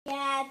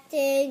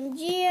and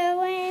you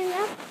went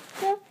up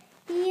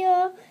the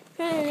hill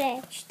and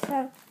reached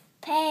the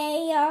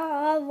pail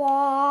of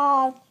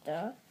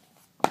water.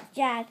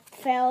 Jack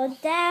fell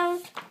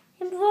down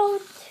and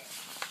rolled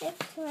the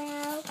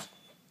crowd,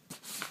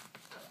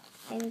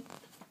 and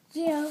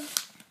Jill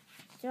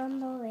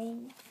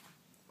stumbling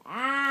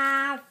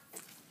after.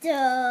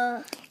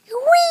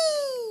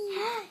 Whee!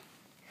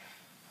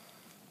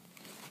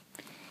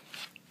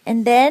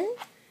 And then?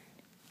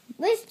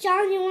 Which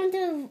song you want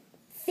to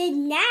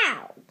sing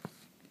now?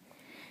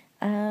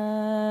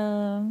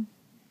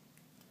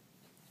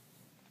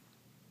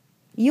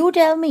 You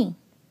tell me.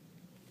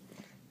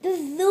 The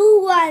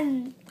zoo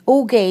one.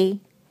 Okay.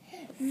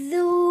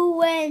 Zoo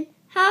one.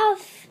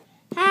 Have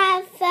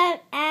some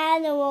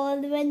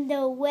animals when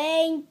the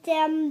rain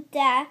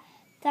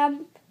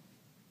dumps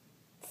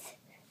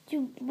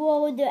to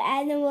blow the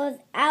animals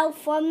out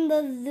from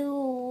the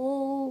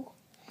zoo.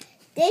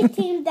 They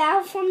came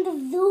down from the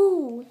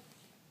zoo.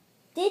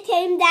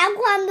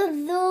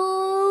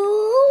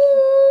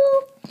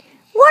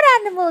 What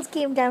animals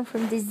came down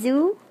from the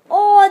zoo?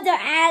 All the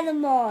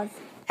animals.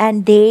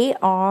 And they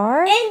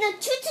are? In the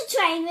choo-choo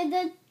train with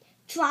the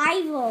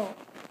driver.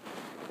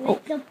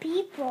 With the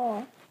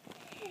people.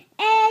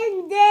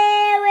 And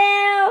they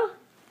will,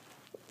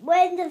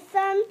 when the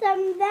sun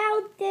comes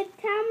out, they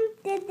come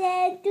to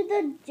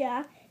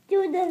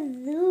the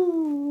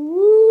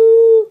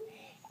zoo.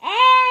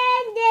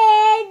 And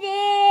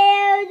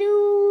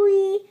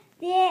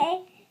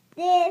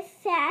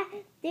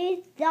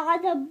they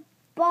start the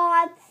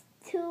bots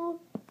to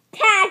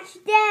catch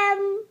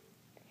them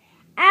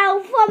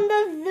out from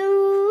the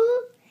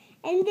zoo,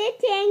 and they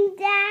came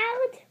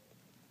out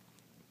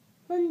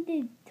from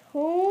the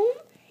home.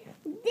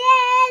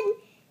 Then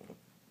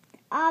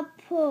a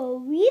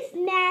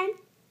policeman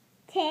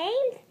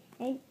came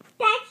and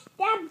catch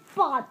the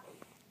bots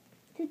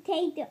to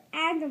take the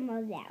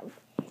animals out.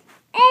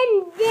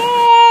 And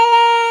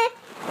then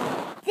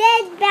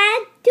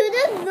back to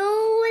the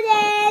zoo,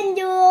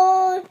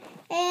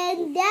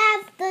 and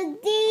that's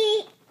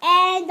the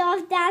end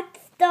of that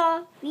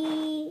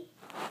story.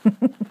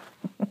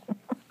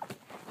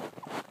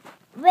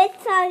 Which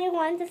song you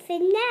want to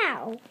sing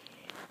now?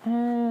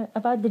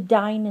 About the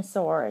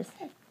dinosaurs.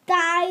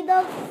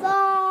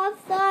 Dinosaurs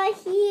are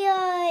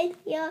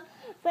here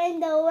when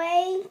the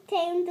rain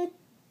came to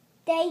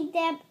take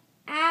them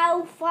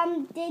out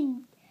from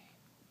the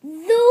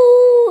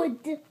zoo.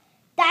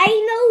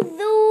 Dino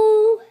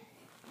zoo.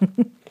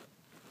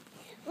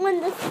 When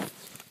the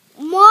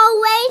more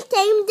rain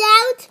came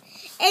out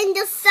and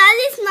the sun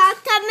is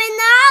not coming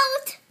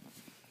out.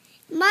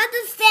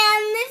 Mother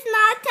sun is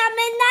not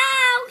coming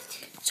out.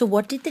 So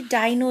what did the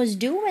dinos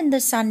do when the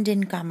sun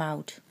didn't come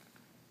out?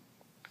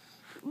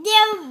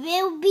 There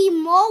will be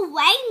more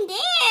rain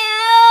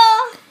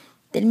there.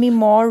 There'll be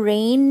more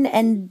rain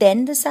and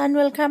then the sun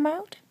will come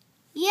out?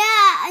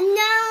 Yeah,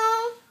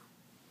 no.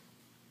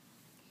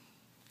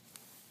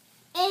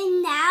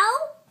 And now,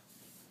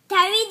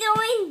 can we go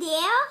in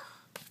there?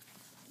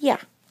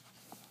 Yeah.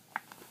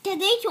 Can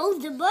they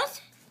close the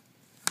book?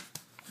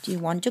 Do you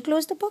want to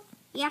close the book?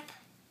 Yep.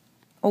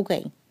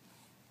 Okay.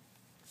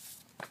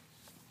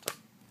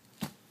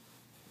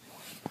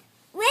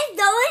 We're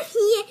going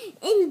here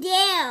in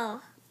there.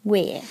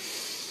 Where?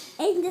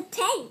 In the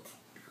tank.